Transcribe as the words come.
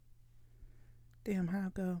Damn, how I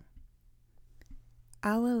go?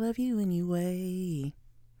 I will love you anyway,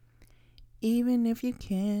 even if you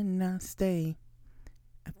cannot stay.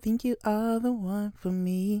 I think you are the one for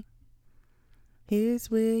me. Here's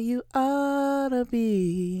where you ought to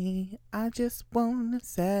be. I just wanna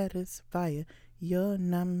satisfy you. You're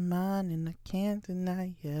not mine and I can't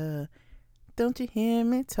deny ya. Don't you hear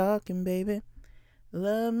me talking, baby?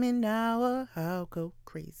 Love me now or I'll go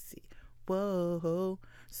crazy. Whoa,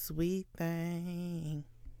 sweet thing.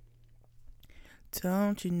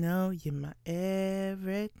 Don't you know you're my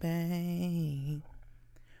everything?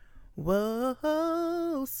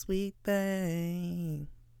 Whoa, sweet thing.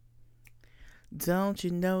 Don't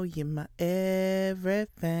you know you're my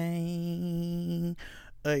everything?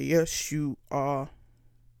 Yes, you are.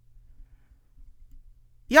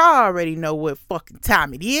 Y'all already know what fucking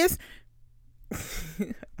time it is.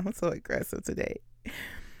 I'm so aggressive today.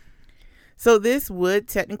 So this would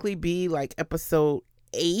technically be like episode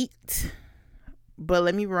 8. But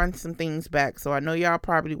let me run some things back. So I know y'all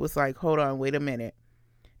probably was like, hold on, wait a minute.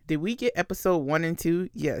 Did we get episode 1 and 2?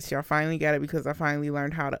 Yes, y'all finally got it because I finally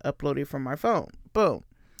learned how to upload it from my phone. Boom.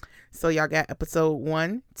 So y'all got episode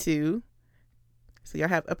 1, 2. So y'all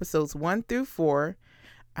have episodes 1 through 4.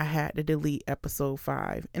 I had to delete episode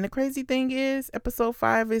 5. And the crazy thing is, episode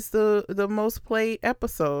 5 is the most played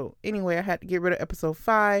episode. Anyway, I had to get rid of episode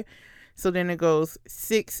 5. So then it goes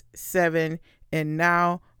 6, 7, and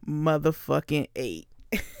now motherfucking 8.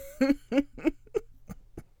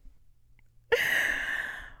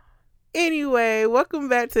 Anyway, welcome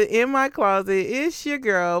back to In My Closet. It's your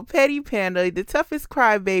girl, Petty Panda, the toughest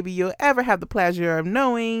crybaby you'll ever have the pleasure of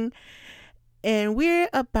knowing. And we're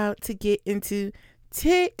about to get into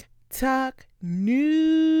TikTok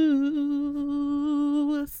news.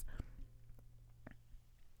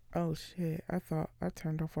 Oh shit, I thought I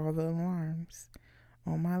turned off all the alarms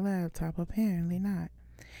on my laptop. Apparently not.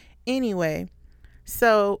 Anyway,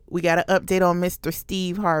 so we got an update on Mr.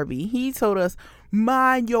 Steve Harvey. He told us,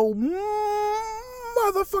 mind your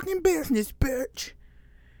motherfucking business, bitch.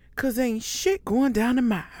 Cause ain't shit going down in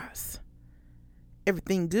my house.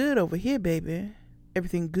 Everything good over here, baby.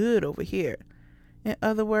 Everything good over here. In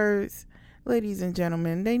other words, ladies and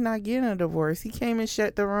gentlemen, they not getting a divorce. He came and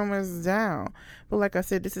shut the rumors down. But like I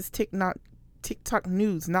said, this is TikTok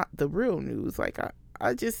news, not the real news. Like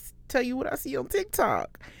I just tell you what I see on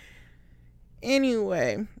TikTok.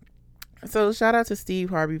 Anyway, so shout out to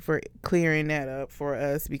Steve Harvey for clearing that up for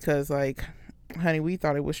us because, like, honey, we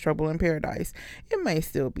thought it was trouble in paradise. It may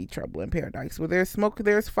still be trouble in paradise. Where there's smoke,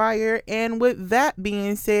 there's fire. And with that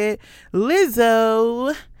being said,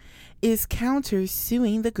 Lizzo is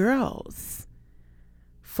countersuing the girls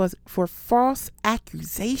for false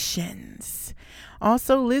accusations.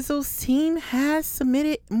 Also, Lizzo's team has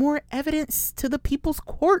submitted more evidence to the People's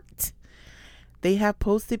Court. They have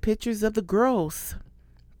posted pictures of the girls,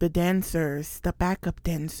 the dancers, the backup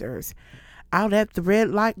dancers, out at the red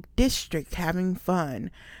light district having fun.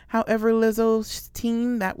 However, Lizzo's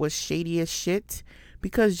team, that was shady as shit,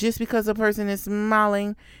 because just because a person is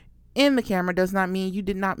smiling in the camera does not mean you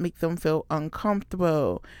did not make them feel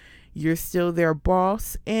uncomfortable. You're still their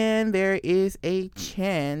boss, and there is a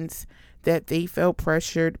chance that they felt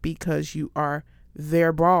pressured because you are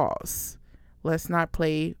their boss. Let's not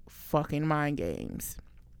play fucking mind games.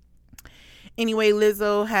 Anyway,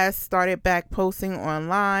 Lizzo has started back posting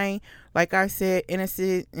online. Like I said,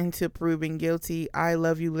 innocent until proven guilty. I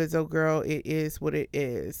love you, Lizzo girl. It is what it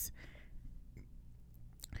is.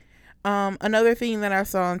 Another thing that I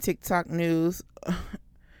saw on TikTok news,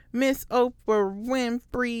 Miss Oprah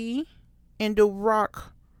Winfrey and The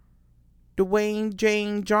Rock, Dwayne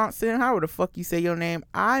Jane Johnson, however the fuck you say your name.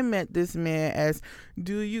 I met this man as,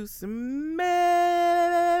 do you smell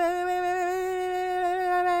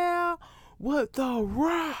what The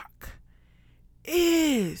Rock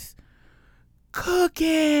is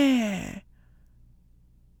cooking?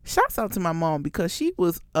 Shouts out to my mom because she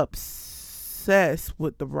was obsessed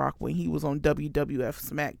with The Rock when he was on WWF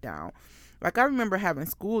SmackDown. Like, I remember having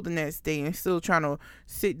school the next day and still trying to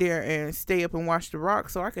sit there and stay up and watch The Rock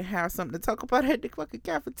so I could have something to talk about at the fucking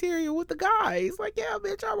cafeteria with the guys. Like, yeah,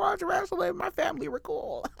 bitch, I watch wrestling. My family were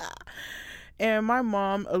cool. And my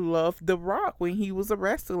mom loved The Rock when he was a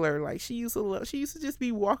wrestler. Like, she used to just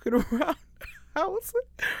be walking around the house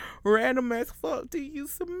random as fuck. Do you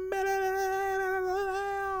smell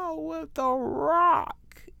what The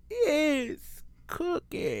Rock is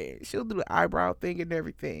cooking? She'll do the eyebrow thing and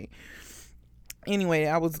everything. Anyway,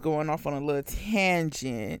 I was going off on a little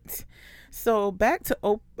tangent. So back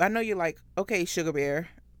to I know you're like, okay, Sugar Bear,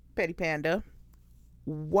 Petty Panda,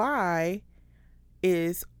 why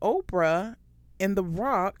is Oprah and The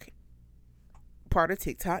Rock part of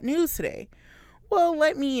TikTok news today. Well,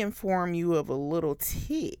 let me inform you of a little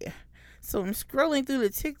tea. So I'm scrolling through the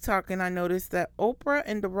TikTok and I noticed that Oprah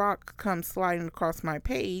and The Rock come sliding across my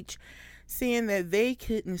page saying that they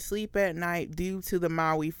couldn't sleep at night due to the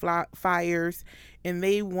Maui fires and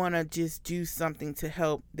they want to just do something to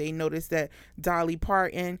help. They noticed that Dolly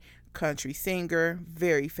Parton, country singer,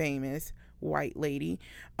 very famous white lady,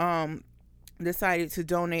 decided to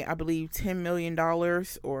donate, I believe, $10 million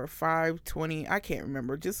or 520, I can't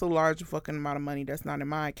remember, just a large fucking amount of money that's not in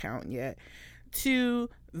my account yet, to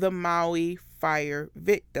the Maui fire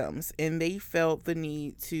victims. And they felt the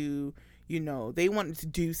need to, they wanted to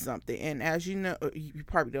do something. And as you know, you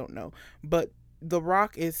probably don't know, but The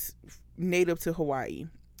Rock is native to Hawaii.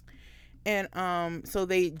 And so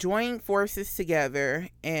they joined forces together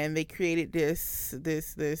and they created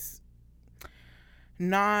this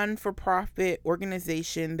non-for-profit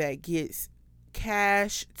organization that gets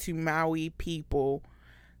cash to Maui people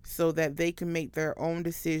so that they can make their own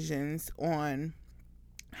decisions on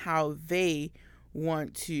how they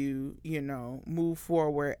want to, move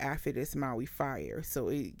forward after this Maui fire.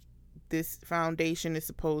 So this foundation is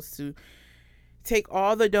supposed to take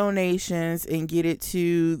all the donations and get it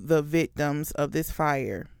to the victims of this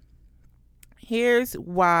fire. Here's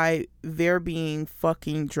why they're being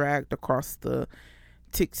fucking dragged across the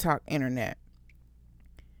TikTok internet.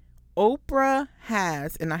 Oprah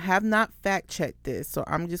has, and I have not fact checked this, so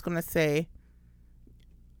I'm just gonna say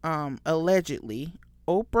allegedly,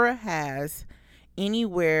 Oprah has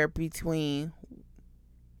anywhere between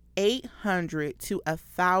 800 to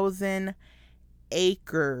 1,000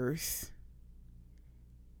 acres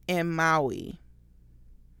in Maui.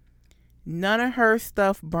 None of her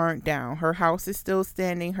stuff burnt down. Her house is still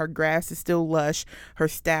standing, her grass is still lush, her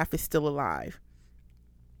staff is still alive.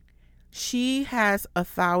 She has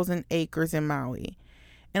 1,000 acres in Maui.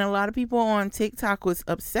 And a lot of people on TikTok was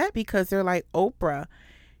upset because they're like, Oprah,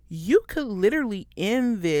 you could literally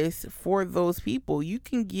end this for those people. You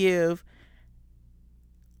can give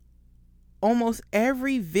almost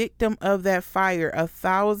every victim of that fire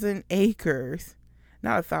 1,000 acres.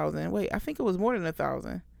 Not 1,000. Wait, I think it was more than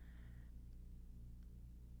 1,000.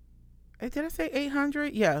 Did I say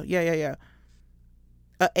 800? Yeah.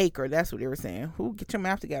 An acre. That's what they were saying. Who get your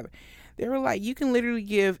math together? They were like, you can literally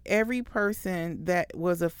give every person that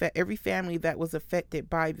was every family that was affected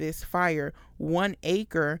by this fire 1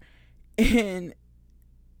 acre and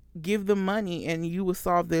give them money and you will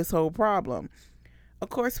solve this whole problem. Of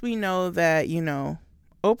course, we know that,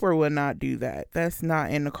 Oprah would not do that. That's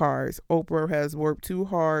not in the cards. Oprah has worked too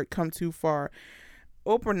hard, come too far.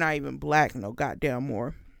 Oprah not even black no goddamn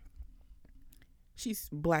more. She's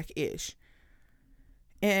black-ish.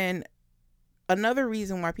 And another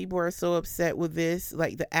reason why people are so upset with this,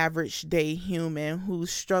 like the average day human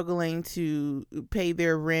who's struggling to pay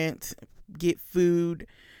their rent, get food,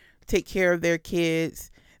 take care of their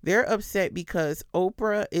kids, they're upset because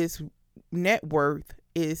Oprah's net worth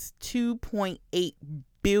is $2.8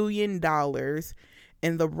 billion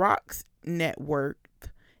and The Rock's net worth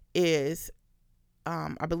is,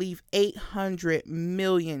 I believe, $800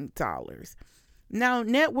 million. Now,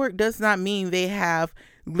 network does not mean they have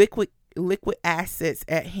liquid assets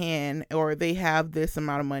at hand or they have this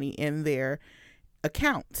amount of money in their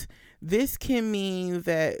account. This can mean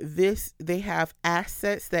that they have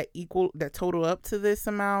assets that total up to this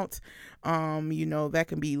amount. That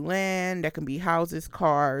can be land, that can be houses,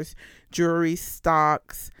 cars, jewelry,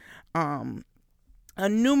 stocks, a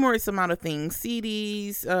numerous amount of things,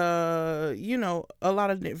 CDs, a lot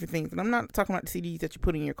of different things. And I'm not talking about the CDs that you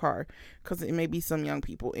put in your car because it may be some young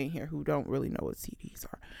people in here who don't really know what CDs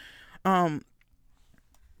are.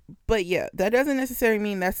 But yeah, that doesn't necessarily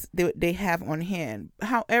mean that's they have on hand.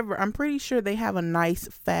 However, I'm pretty sure they have a nice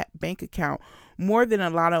fat bank account, more than a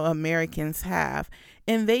lot of Americans have.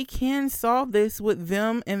 And they can solve this with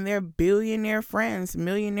them and their millionaire friends,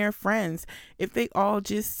 if they all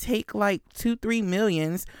just take like 2-3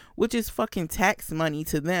 millions, which is fucking tax money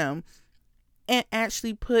to them, and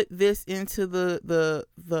actually put this into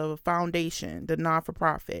the foundation, the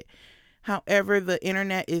non-for-profit. However, the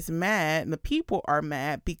internet is mad, and the people are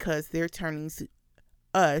mad because they're turning to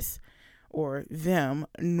us or them,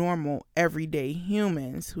 normal, everyday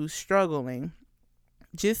humans who's struggling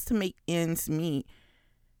just to make ends meet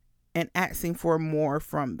and asking for more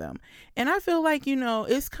from them. And I feel like,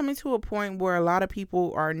 it's coming to a point where a lot of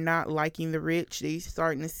people are not liking the rich. They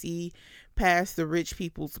starting to see past the rich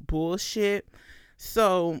people's bullshit.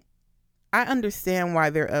 So I understand why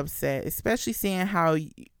they're upset, especially seeing how,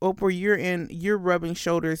 Oprah, you're rubbing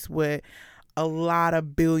shoulders with a lot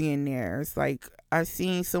of billionaires. Like, I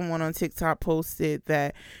seen someone on TikTok posted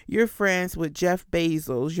that you're friends with Jeff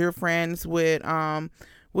Bezos, you're friends with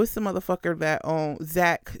what's the motherfucker that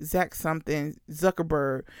Zach something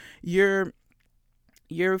Zuckerberg, you're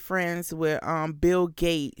friends with Bill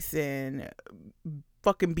Gates and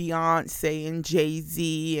fucking Beyonce and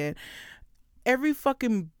Jay-Z and every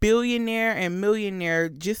fucking billionaire and millionaire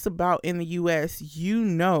just about in the US,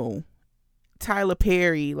 Tyler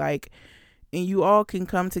Perry, like, and you all can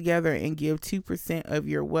come together and give 2% of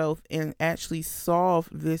your wealth and actually solve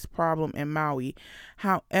this problem in Maui.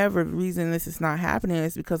 However, the reason this is not happening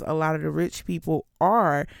is because a lot of the rich people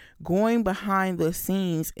are going behind the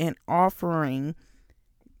scenes and offering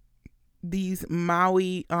these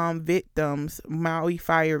Maui fire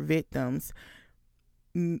victims,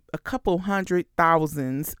 a couple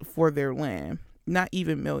 $100,000s for their land. Not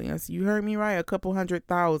even millions. You heard me right? A couple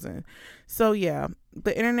 $100,000. So yeah,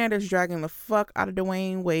 the internet is dragging the fuck out of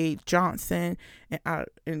Dwayne Wade Johnson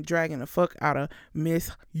and dragging the fuck out of Miss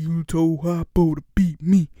You Told Hoppo to beat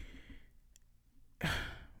me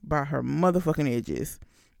by her motherfucking edges.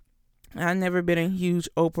 I've never been a huge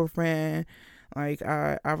Oprah fan. Like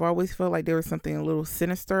I've always felt like there was something a little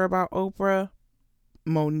sinister about Oprah.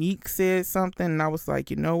 Monique said something and I was like,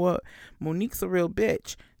 you know what? Monique's a real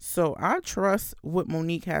bitch. So I trust what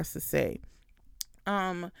Monique has to say.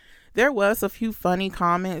 There was a few funny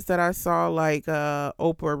comments that I saw, like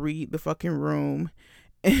Oprah read the fucking room.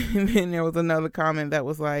 And then there was another comment that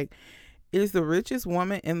was like, is the richest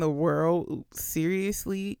woman in the world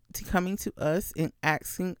seriously coming to us and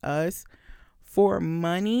asking us for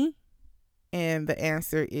money? And the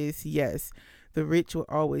answer is yes. The rich will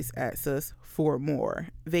always ask us for more.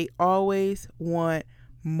 They always want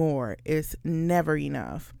more. It's never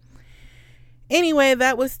enough. Anyway,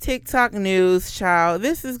 that was TikTok news, child.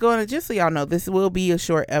 This is going to, just so y'all know, this will be a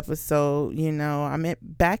short episode. You know, I'm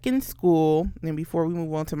back in school. And before we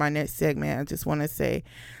move on to my next segment, I just want to say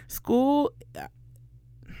school.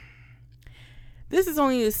 This is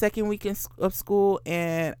only the second week of school.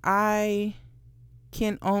 And I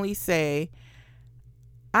can only say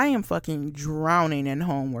I am fucking drowning in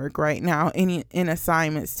homework right now, in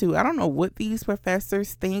assignments too. I don't know what these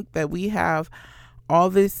professors think, that we have all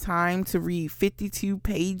this time to read 52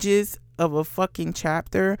 pages of a fucking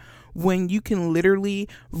chapter when you can literally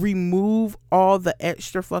remove all the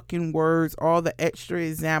extra fucking words, all the extra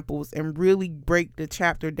examples, and really break the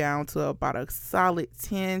chapter down to about a solid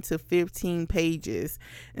 10 to 15 pages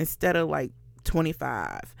instead of like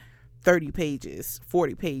 25, 30 pages,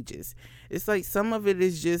 40 pages. It's like some of it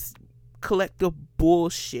is just collective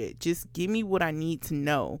bullshit. Just give me what I need to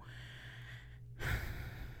know.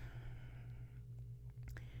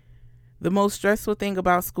 The most stressful thing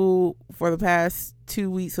about school for the past 2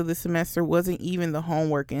 weeks of the semester wasn't even the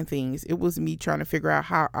homework and things. It was me trying to figure out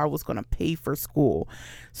how I was going to pay for school.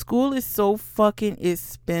 School is so fucking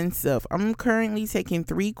expensive. I'm currently taking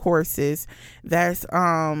 3 courses. That's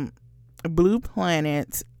Blue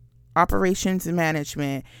Planet, Operations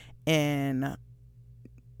Management, and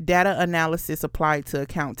Data Analysis applied to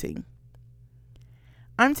accounting.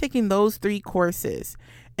 I'm taking those 3 courses.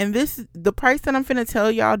 And the price that I'm finna tell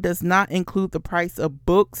y'all does not include the price of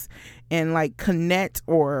books and like Connect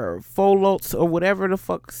or Folots or whatever the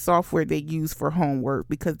fuck software they use for homework,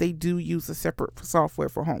 because they do use a separate software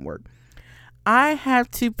for homework. I have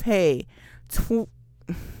to pay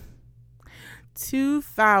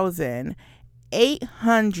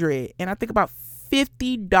 $2,800 and I think about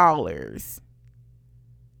 $50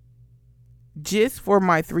 just for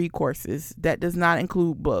my 3 courses. That does not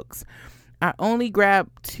include books. I only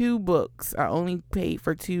grabbed 2 books. I only paid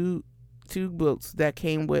for two books that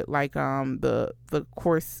came with like the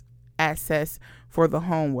course access for the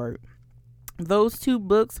homework. Those 2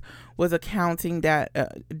 books was accounting,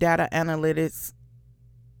 data analytics.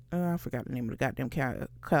 I forgot the name of the goddamn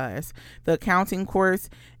class. The accounting course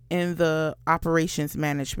and the operations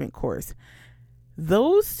management course.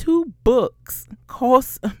 Those 2 books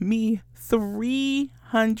cost me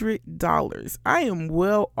 $300. I am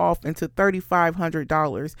well off into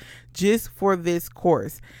 $3,500 just for this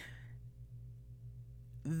course.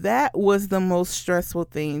 That was the most stressful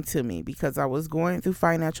thing to me because I was going through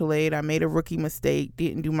financial aid. I made a rookie mistake,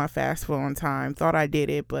 didn't do my FAFSA on time, thought I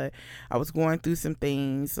did it, but I was going through some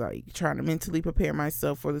things, like trying to mentally prepare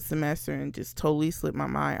myself for the semester, and just totally slipped my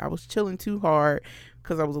mind. I was chilling too hard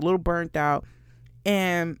because I was a little burnt out,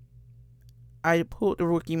 and I pulled the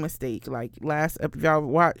rookie mistake. Like if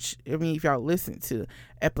y'all listen to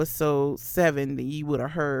episode 7, then you would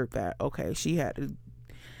have heard that, okay, she had to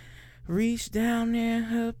reach down in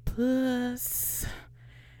her puss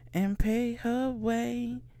and pay her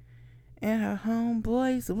way in her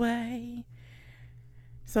homeboy's way.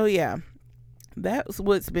 So yeah, that's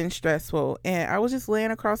what's been stressful. And I was just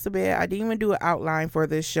laying across the bed. I didn't even do an outline for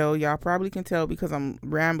this show. Y'all probably can tell because I'm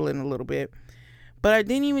rambling a little bit. But I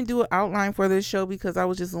didn't even do an outline for this show because I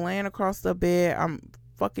was just laying across the bed. I'm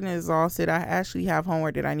fucking exhausted. I actually have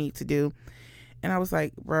homework that I need to do. And I was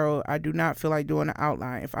like, bro, I do not feel like doing an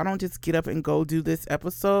outline. If I don't just get up and go do this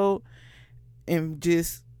episode and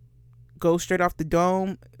just go straight off the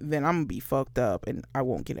dome, then I'm going to be fucked up and I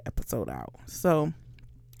won't get an episode out. So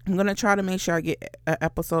I'm going to try to make sure I get an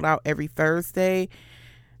episode out every Thursday.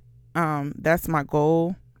 That's my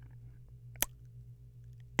goal.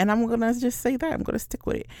 And I'm going to just say that. I'm going to stick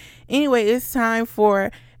with it. Anyway, it's time for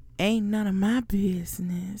Ain't None of My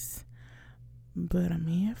Business, but I'm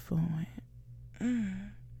here for it.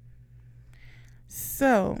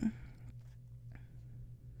 So,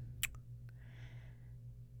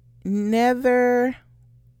 Nether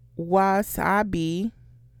Wasabi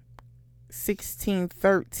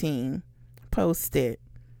 1613 posted,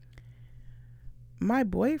 my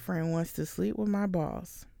boyfriend wants to sleep with my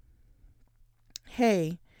boss.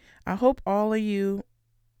 Hey, I hope all of you,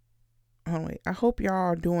 I hope y'all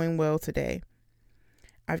are doing well today.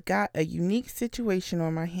 I've got a unique situation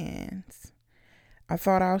on my hands. I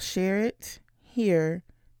thought I'll share it here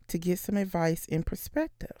to get some advice and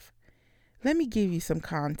perspective. Let me give you some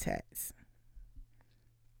context.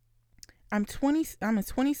 I'm a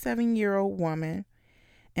 27-year-old woman,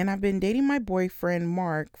 and I've been dating my boyfriend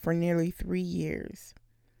Mark for nearly 3 years.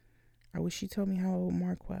 I wish you told me how old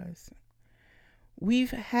Mark was.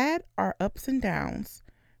 We've had our ups and downs,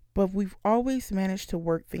 but we've always managed to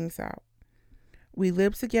work things out. We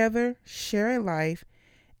live together, share a life,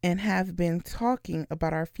 and have been talking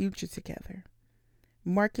about our future together.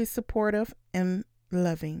 Mark is supportive and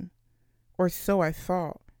loving, or so I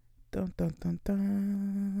thought. Dun, dun, dun,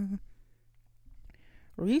 dun.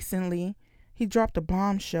 Recently, he dropped a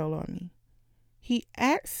bombshell on me. He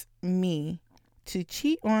asked me to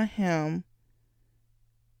cheat on him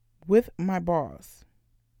with my boss,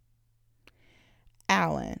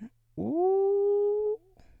 Alan. Ooh.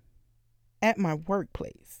 At my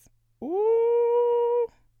workplace. Ooh.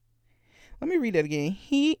 Let me read that again.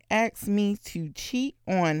 He asked me to cheat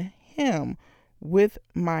on him with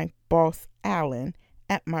my boss, Alan,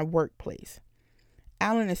 at my workplace.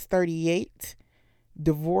 Alan is 38,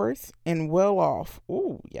 divorced, and well off.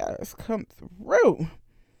 Ooh, yes, come through.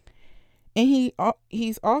 And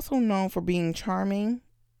he's also known for being charming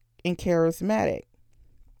and charismatic.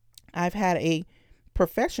 I've had a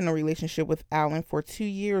professional relationship with Alan for 2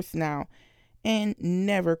 years now and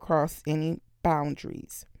never crossed any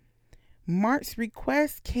boundaries. Mark's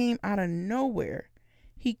request came out of nowhere.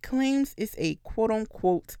 He claims it's a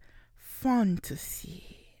quote-unquote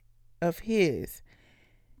fantasy of his,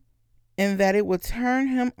 and that it would turn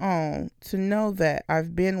him on to know that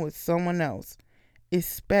I've been with someone else,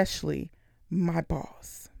 especially my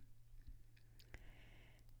boss.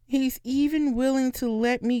 He's even willing to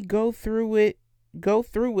let me go through with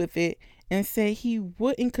it and say he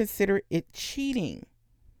wouldn't consider it cheating.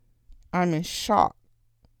 I'm in shock,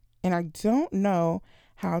 and I don't know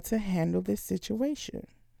how to handle this situation.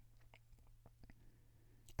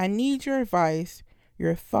 I need your advice,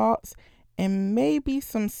 your thoughts, and maybe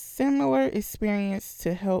some similar experience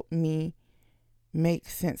to help me make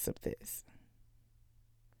sense of this.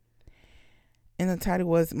 And the title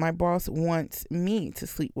was, My Boss Wants Me to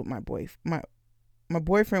Sleep with My Boyfriend. My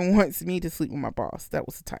boyfriend wants me to sleep with my boss. That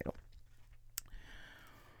was the title.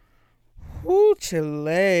 Whoo,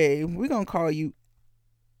 Chile. We're going to call you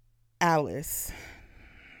Alice.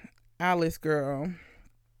 Alice, girl.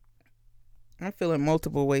 I'm feeling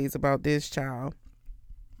multiple ways about this child.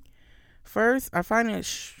 First, I find it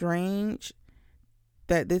strange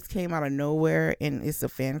that this came out of nowhere and it's a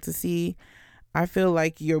fantasy. I feel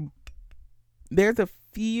like there's a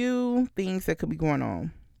few things that could be going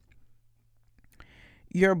on.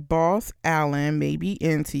 Your boss, Alan, may be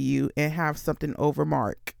into you and have something over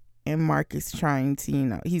Mark. And Mark is trying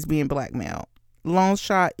to, he's being blackmailed. Long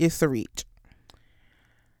shot, it's a reach.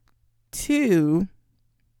 2,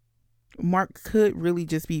 Mark could really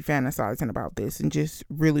just be fantasizing about this and just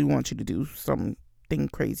really want you to do something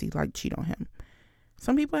crazy like cheat on him.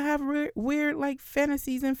 Some people have weird like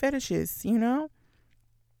fantasies and fetishes,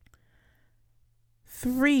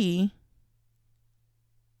 3,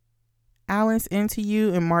 Alan's into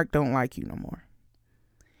you and Mark don't like you no more.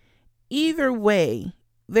 Either way,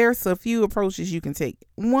 there's a few approaches you can take.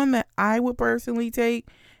 One that I would personally take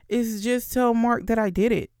is just tell Mark that I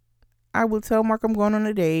did it. I would tell Mark I'm going on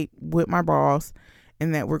a date with my boss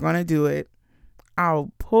and that we're going to do it.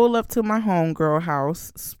 I'll pull up to my homegirl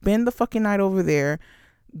house, spend the fucking night over there.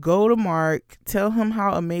 Go to Mark, tell him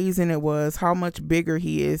how amazing it was, how much bigger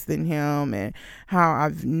he is than him, and how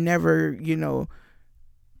I've never,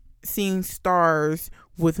 seen stars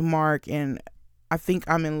with Mark, and I think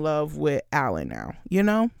I'm in love with Alan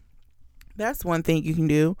now. That's one thing you can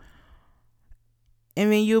do. And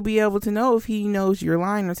then you'll be able to know if he knows you're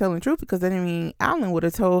lying or telling the truth, because then, Alan would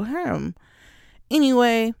have told him.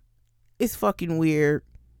 Anyway, it's fucking weird.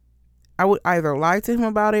 I would either lie to him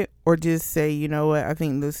about it or just say, you know what, I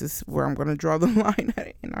think this is where I'm going to draw the line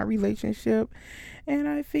at in our relationship. And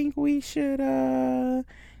I think we should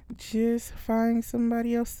just find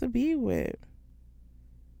somebody else to be with.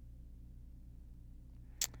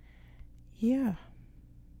 Yeah.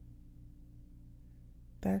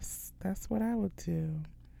 That's what I would do.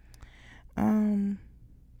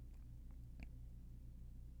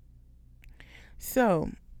 So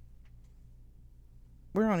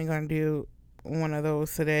we're only gonna do one of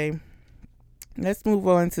those today. Let's move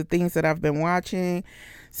on to things that I've been watching.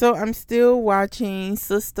 So I'm still watching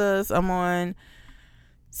Sisters. I'm on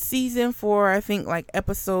season 4, I think like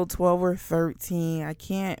episode 12 or 13. I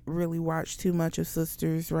can't really watch too much of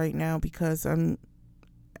Sisters right now because I'm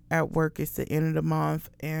at work. It's the end of the month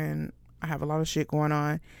and I have a lot of shit going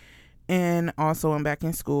on, and also I'm back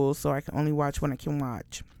in school, so I can only watch when I can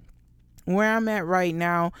watch. Where I'm at right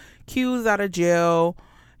now, Q's out of jail.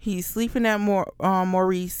 He's sleeping at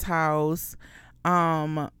Maurice's house.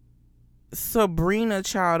 Sabrina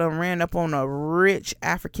child ran up on a rich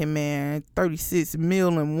African man, 36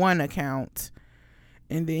 mil in one account,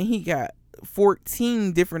 and then he got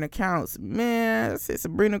 14 different accounts. Man, I said,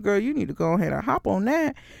 Sabrina girl, you need to go ahead and hop on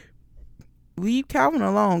that. Leave Calvin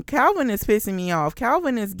alone. Calvin is pissing me off.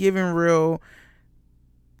 Calvin is giving real,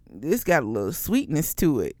 this got a little sweetness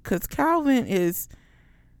to it, because Calvin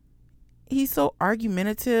he's so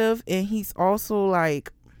argumentative, and he's also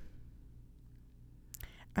like,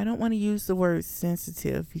 I don't want to use the word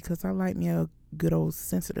sensitive because I like me a good old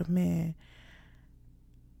sensitive man.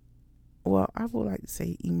 Well, I would like to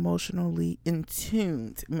say emotionally in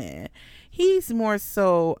tuned man. He's more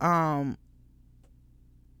so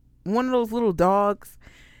one of those little dogs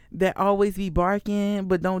that always be barking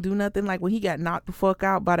but don't do nothing. Like when he got knocked the fuck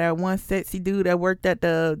out by that one sexy dude that worked at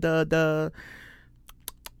the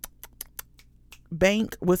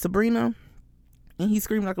bank with Sabrina, and he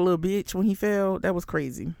screamed like a little bitch when he fell. That was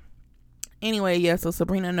crazy. Anyway, yeah, so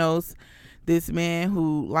Sabrina knows this man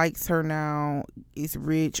who likes her now, is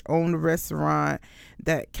rich, owned a restaurant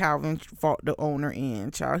that Calvin fought the owner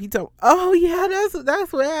in. Child, he told, oh yeah,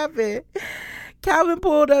 that's what happened. Calvin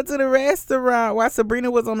pulled up to the restaurant while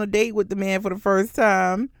Sabrina was on a date with the man for the first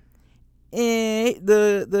time. And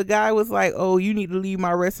the guy was like, oh, you need to leave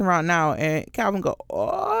my restaurant now. And Calvin go,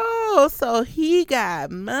 oh, so he got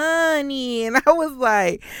money. And I was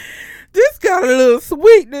like, this got a little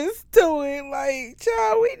sweetness to it. Like,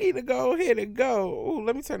 child, we need to go ahead and go. Ooh,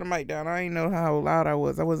 let me turn the mic down. I didn't know how loud I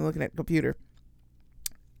was. I wasn't looking at the computer.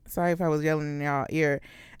 Sorry if I was yelling in y'all ear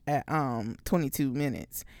at 22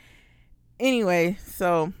 minutes. Anyway,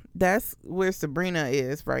 so that's where Sabrina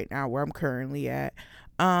is right now, where I'm currently at.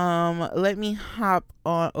 Let me hop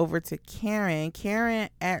on over to Karen. Karen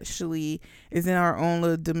actually is in our own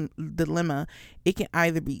little dilemma. It can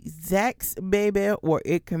either be Zach's baby or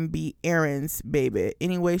it can be Aaron's baby.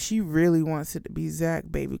 Anyway, she really wants it to be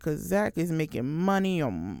Zach baby because Zach is making money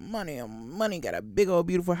on money on money, got a big old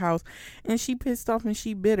beautiful house, and she pissed off and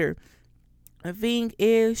she bitter. The thing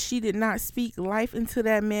is, she did not speak life into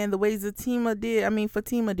that man the way Fatima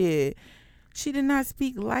did. She did not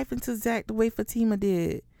speak life into Zach the way Fatima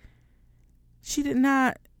did. She did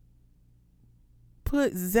not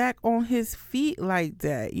put Zach on his feet like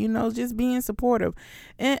that, just being supportive.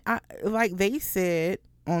 And like they said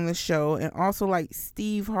on the show, and also like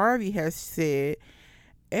Steve Harvey has said,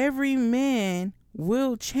 every man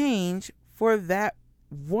will change for that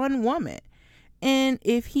one woman. And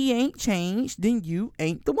if he ain't changed, then you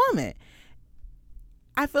ain't the woman.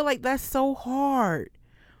 I feel like that's so hard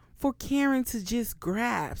for Karen to just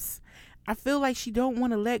grasp. I feel like she don't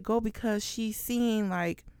want to let go because she's seeing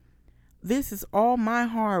like, this is all my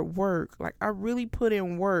hard work. Like I really put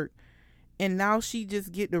in work, and now she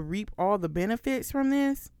just get to reap all the benefits from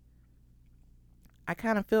this. I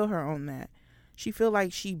kind of feel her on that. She feel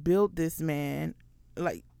like she built this man,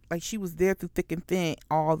 like she was there through thick and thin,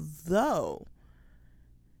 although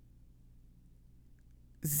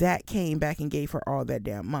Zach came back and gave her all that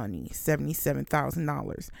damn money,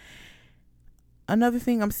 $77,000. Another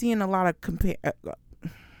thing, I'm seeing a lot of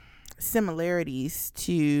similarities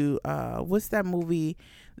to what's that movie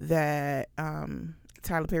that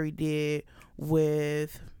Tyler Perry did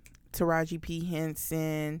with Taraji P.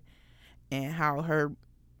 Henson, and how her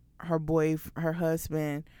her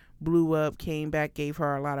husband blew up, came back, gave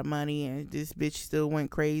her a lot of money, and this bitch still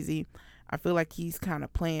went crazy. I feel like he's kind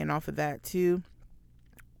of playing off of that too.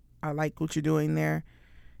 I like what you're doing there,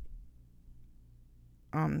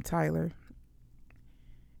 Tyler.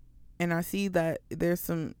 And I see that there's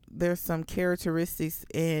some characteristics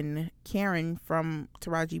in Karen from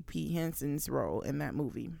Taraji P. Henson's role in that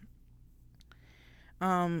movie.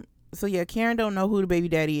 So yeah, Karen don't know who the baby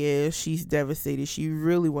daddy is. She's devastated. She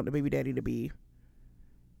really want the baby daddy to be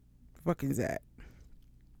fucking Zach.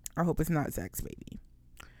 I hope it's not Zach's baby.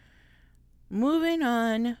 Moving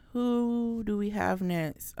on, who do we have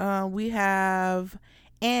next? We have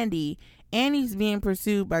Andy. Annie's being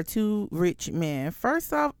pursued by two rich men.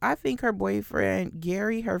 First off, I think her boyfriend,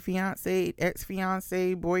 Gary, her fiance,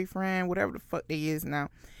 ex-fiance, boyfriend, whatever the fuck they is now,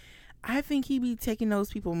 I think he be taking those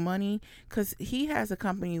people money because he has a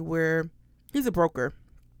company where he's a broker.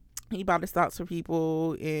 He bought the stocks for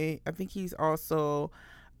people, and I think he's also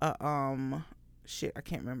shit, I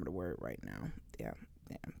can't remember the word right now.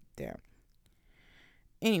 Damn.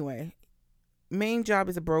 Anyway, main job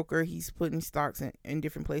is a broker. He's putting stocks in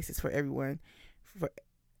different places for everyone,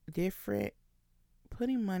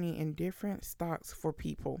 putting money in different stocks for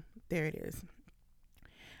people. There it is.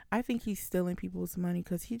 I think he's stealing people's money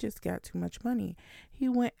because he just got too much money. He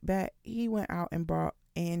went out and bought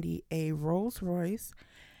Andy a Rolls Royce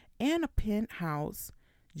and a penthouse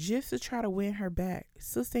just to try to win her back.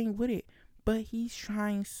 Still staying with it, but he's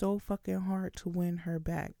trying so fucking hard to win her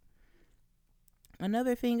back.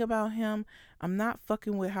 Another thing about him, I'm not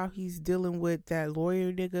fucking with how he's dealing with that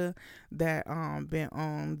lawyer nigga that been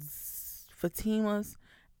on Fatima's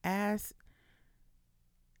ass.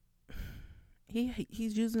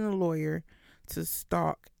 He's using a lawyer to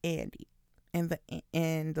stalk Andy,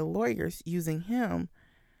 and the lawyer's using him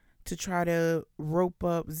to try to rope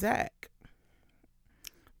up Zach.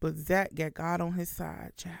 But Zach got God on his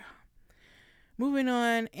side, child. Moving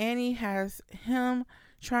on, Annie has him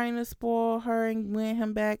trying to spoil her and win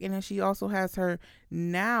him back, and then she also has her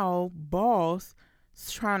now boss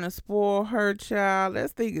trying to spoil her, child.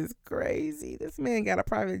 This thing is crazy. This man got a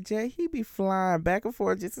private jet. He be flying back and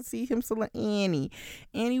forth just to see him select Annie.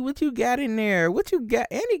 Annie, what you got in there? What you got?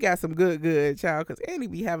 Annie got some good, child, because Annie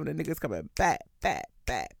be having the niggas coming back.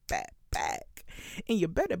 And you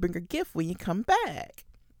better bring a gift when you come back.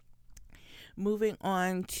 Moving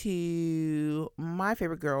on to my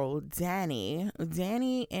favorite girl, Danny.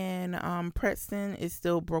 Danny and Preston is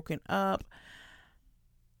still broken up.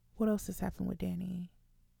 What else has happened with Danny?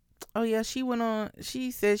 Oh yeah,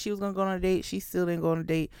 she said she was gonna go on a date. She still didn't go on a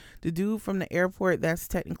date. The dude from the airport that's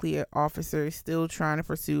technically an officer is still trying to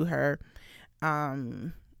pursue her.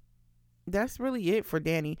 That's really it for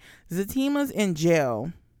Danny. Zatima's in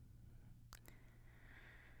jail.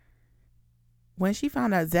 When she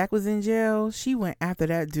found out Zach was in jail, she went after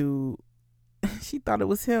that dude. She thought it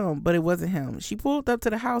was him, but it wasn't him. She pulled up to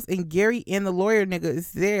the house and Gary and the lawyer nigga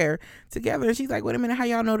is there together. And she's like, wait a minute, how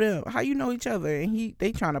y'all know them? How you know each other? And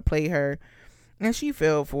they trying to play her. And she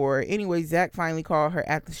fell for it. Anyway, Zach finally called her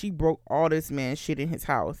after she broke all this man's shit in his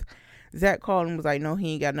house. Zach called and was like, no,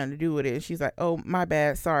 he ain't got nothing to do with it. And she's like, oh, my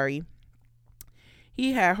bad, sorry.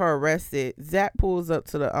 He had her arrested. Zach pulls up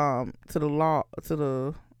to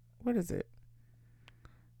the what is it?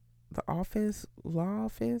 The law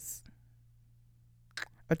office,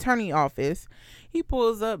 attorney office. He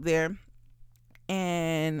pulls up there,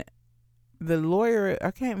 and the lawyer,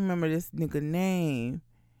 I can't remember this nigga name.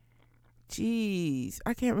 Jeez,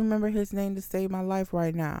 I can't remember his name to save my life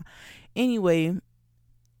right now. Anyway,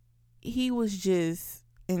 he was just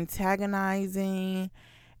antagonizing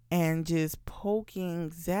and just poking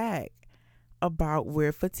Zach about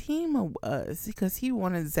where Fatima was because he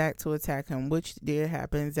wanted Zach to attack him, which did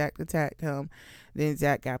happen. Zach attacked him, then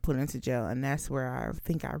Zach got put into jail, and that's where I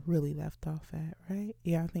think I really left off at, right?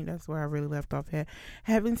 Yeah, I think that's where I really left off at.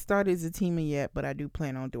 Haven't started Fatima yet, but I do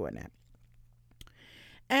plan on doing that.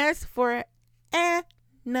 As for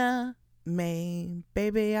anime,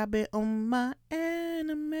 baby, I've been on my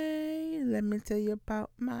anime. Let me tell you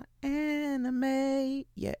about my anime.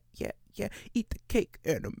 Yeah. Eat the cake,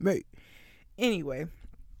 anime. Anyway,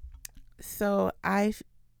 so I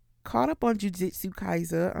caught up on Jujutsu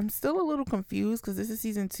Kaisen. I'm still a little confused because this is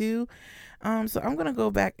season 2. So I'm going to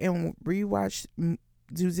go back and rewatch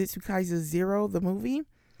Jujutsu Kaisen 0, the movie.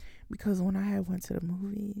 Because when I had went to the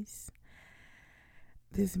movies,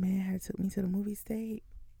 this man had took me to the movie state.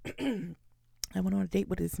 I went on a date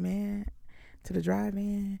with this man to the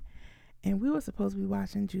drive-in. And we were supposed to be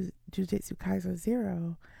watching Jujutsu Kaisen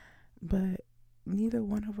 0. But neither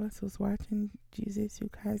one of us was watching Jujutsu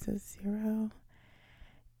Kaisen 0,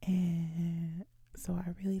 and So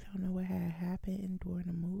I really don't know what had happened during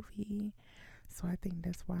the movie. So I think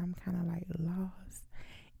that's why I'm kind of like lost.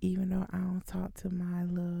 Even though I don't talk to my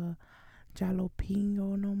little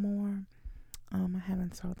jalapeno no more. I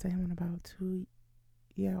haven't talked to him in about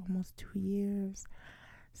almost 2 years.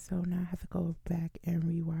 So now I have to go back and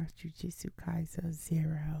rewatch Jujutsu Kaisen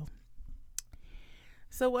Zero.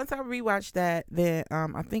 So once I rewatch that, then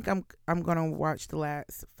I think I'm gonna watch the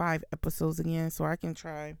last 5 episodes again, so I can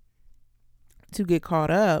try to get caught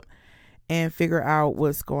up and figure out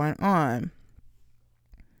what's going on.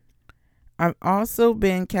 I've also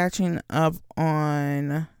been catching up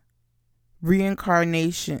on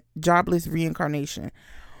jobless reincarnation.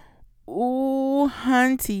 Ooh,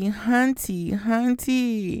 hunty.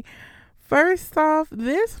 First off,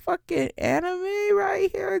 this fucking anime right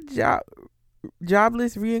here,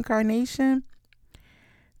 jobless reincarnation,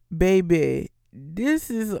 baby, this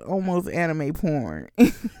is almost anime porn.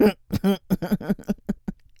 And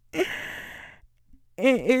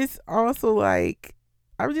it's also like,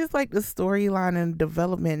 I just like the storyline and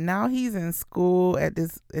development. Now he's in school at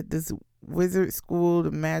this wizard school,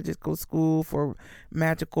 the magical school for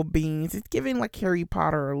magical beings. It's giving like Harry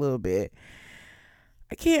Potter a little bit.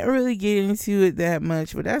 I can't really get into it that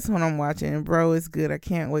much, but that's what I'm watching. Bro, it's good. I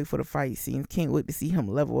can't wait for the fight scenes. Can't wait to see him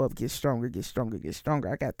level up, get stronger.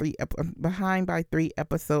 I got I'm behind by 3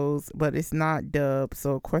 episodes, but it's not dubbed,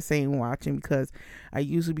 so of course I ain't watching because I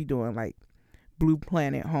usually be doing like Blue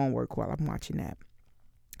Planet homework while I'm watching that.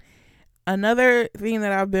 Another thing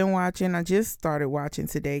that I've been watching, I just started watching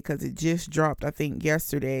today because it just dropped, I think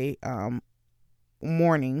yesterday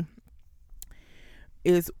morning,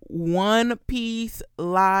 is One Piece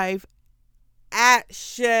live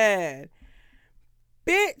action.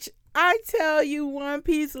 Bitch, I tell you, One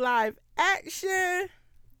Piece live action.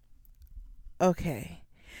 Okay,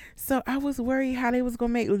 so I was worried how they was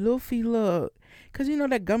gonna make Luffy look, cause you know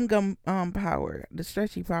that gum power, the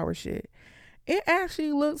stretchy power shit. It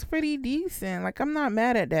actually looks pretty decent. Like, I'm not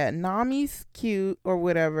mad at that. Nami's cute or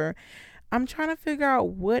whatever. I'm trying to figure out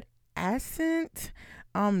what accent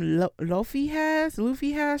Luffy has,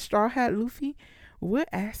 Straw Hat Luffy. What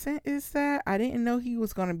accent is that? I didn't know he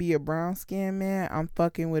was gonna be a brown skinned man. I'm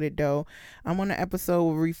fucking with it though. I'm on the episode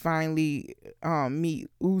where we finally meet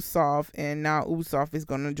Usopp, and now Usopp is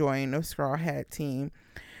gonna join the Straw Hat team.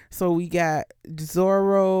 So we got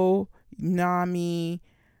Zoro, Nami,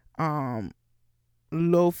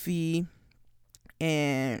 Luffy,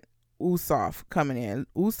 and Usopp coming in.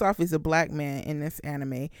 Usopp is a black man in this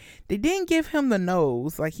anime. They didn't give him the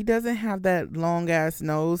nose. Like, he doesn't have that long ass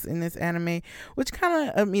nose in this anime, which kind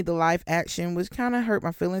of, the live action, which kind of hurt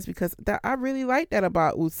my feelings because I really like that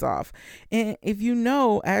about Usopp. And if you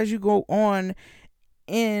know, as you go on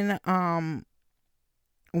in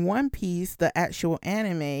One Piece, the actual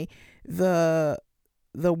anime, the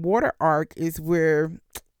water arc is where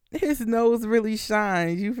his nose really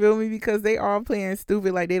shines, you feel me? Because they all playing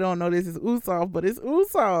stupid like they don't know this is Usopp, but it's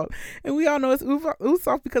Usopp. And we all know it's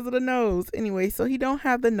Usopp because of the nose. Anyway, so he don't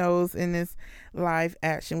have the nose in this live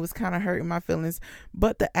action, was kind of hurting my feelings.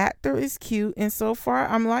 But the actor is cute, and so far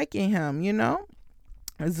I'm liking him, you know?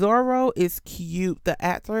 Zoro is cute. The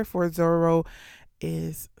actor for Zoro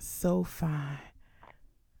is so fine.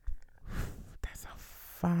 That's a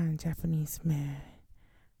fine Japanese man.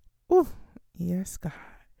 Ooh, yes, God.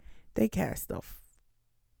 They cast the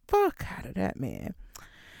fuck out of that man.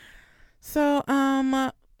 So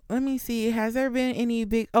let me see. Has there been any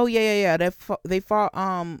big? Oh yeah. They fought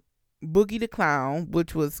Boogie the Clown,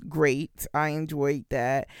 which was great. I enjoyed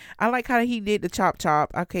that. I like how he did the chop.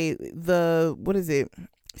 Okay, what is it?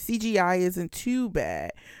 CGI isn't too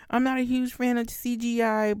bad. I'm not a huge fan of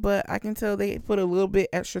CGI, but I can tell they put a little bit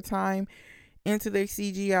extra time into their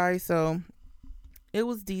CGI, so it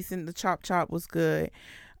was decent. The chop was good.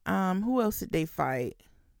 Who else did they fight?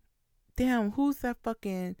 Damn, who's that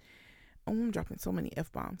fucking... Oh, I'm dropping so many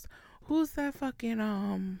F-bombs. Who's that fucking,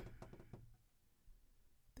 Damn,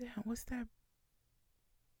 what's that?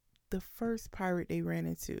 The first pirate they ran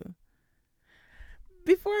into.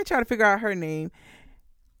 Before I try to figure out her name,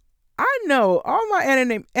 I know all my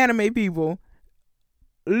anime people,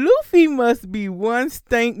 Luffy must be one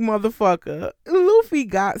stank motherfucker. Luffy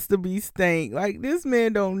gots to be stank. Like, this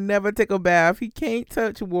man don't never take a bath. He can't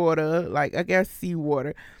touch water. Like, I guess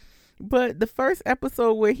seawater. But the first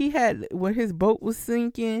episode where his boat was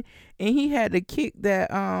sinking and he had to kick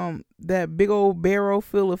that big old barrel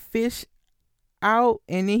full of fish out,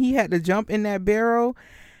 and then he had to jump in that barrel.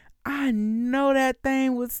 I know that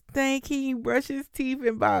thing was stank. He brushed his teeth in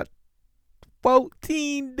about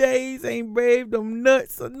 14 days, ain't braved them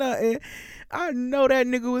nuts or nothing. I know that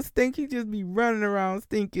nigga would stink. He just be running around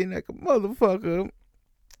stinking like a motherfucker.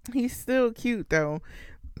 He's still cute though.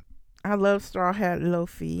 I love Straw Hat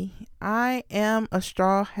Lofi. I am a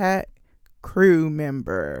Straw Hat crew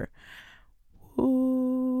member.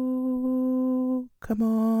 Ooh, come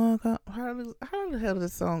on. How the hell does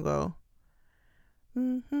this song go?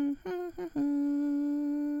 I'm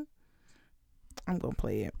gonna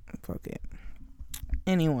play it. Fuck it.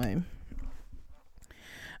 Anyway.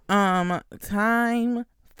 Time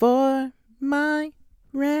for my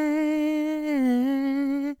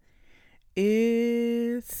rant.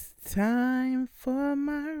 It's time for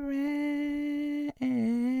my rant.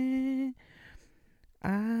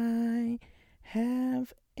 I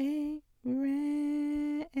have a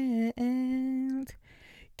rant.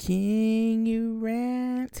 Can you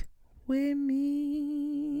rant with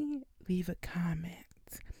me? Leave a comment.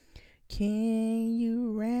 Can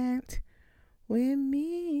you rant with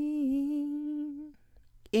me?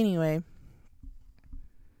 Anyway,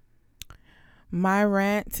 my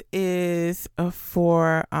rant is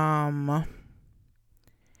for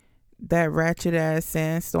that ratchet ass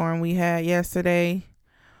sandstorm we had yesterday.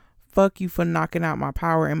 Fuck you for knocking out my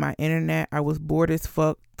power and my internet. I was bored as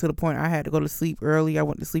fuck to the point I had to go to sleep early. I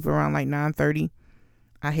went to sleep around like 9:30.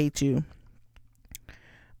 I hate you.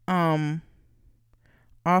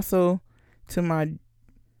 Also to my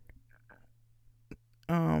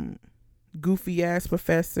goofy ass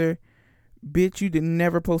professor, bitch, you did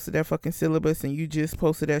never posted that fucking syllabus and you just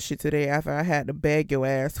posted that shit today after I had to beg your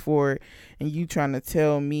ass for it, and you trying to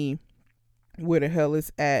tell me where the hell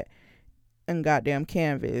it's at in goddamn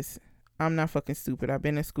Canvas. I'm not fucking stupid. I've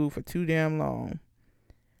been in school for too damn long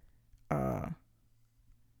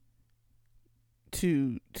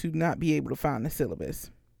to not be able to find the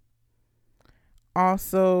syllabus.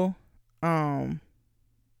 Also, damn.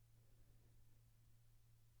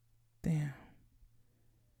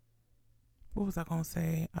 What was I gonna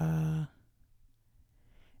say?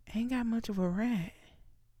 Ain't got much of a rant.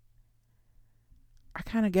 I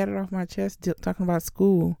kind of got it off my chest talking about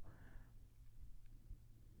school.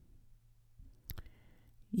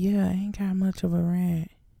 Yeah, I ain't got much of a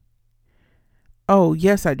rant. Oh,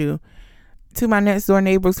 yes, I do. To my next door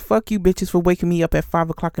neighbors, fuck you bitches for waking me up at 5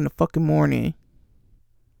 o'clock in the fucking morning.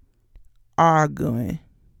 Arguing.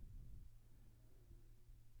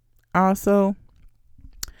 Also,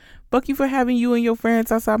 fuck you for having you and your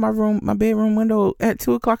friends outside my bedroom window at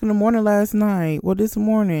 2 o'clock in the morning last night. Well, this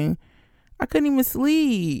morning. I couldn't even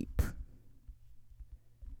sleep.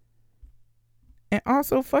 And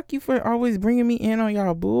also, fuck you for always bringing me in on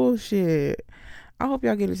y'all bullshit. I hope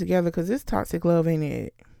y'all get it together because this toxic love ain't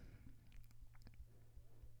it.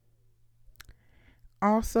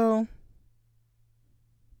 Also,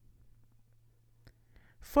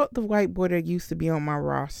 fuck the white boy that used to be on my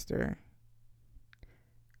roster.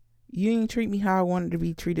 You didn't treat me how I wanted to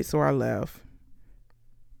be treated, so I left.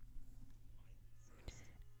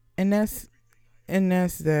 And that's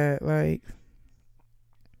that. Like,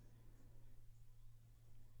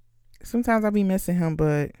 sometimes I be missing him,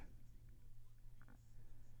 but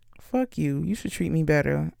fuck you. You should treat me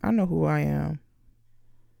better. I know who I am.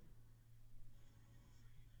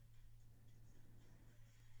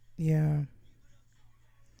 Yeah.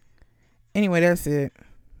 Anyway, that's it.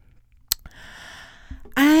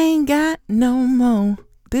 I ain't got no more.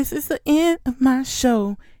 This is the end of my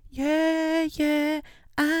show. Yeah, yeah.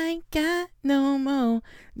 I ain't got no more.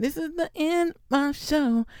 This is the end of my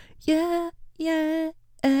show. Yeah, yeah.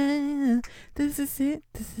 This is it.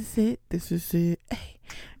 This is it. This is it. Hey.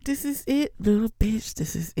 This is it, little bitch.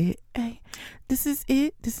 This is it. Hey. This is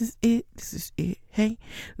it. This is it. This is it. Hey.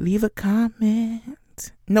 Leave a comment.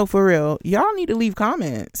 No, for real. Y'all need to leave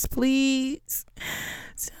comments, please.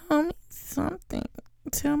 Tell me something.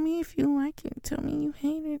 Tell me if you like it. Tell me you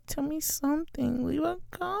hate it. Tell me something. Leave a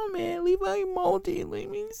comment. Leave an emoji. Leave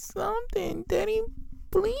me something. Daddy,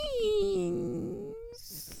 please.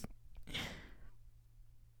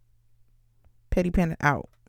 Petty Panda out.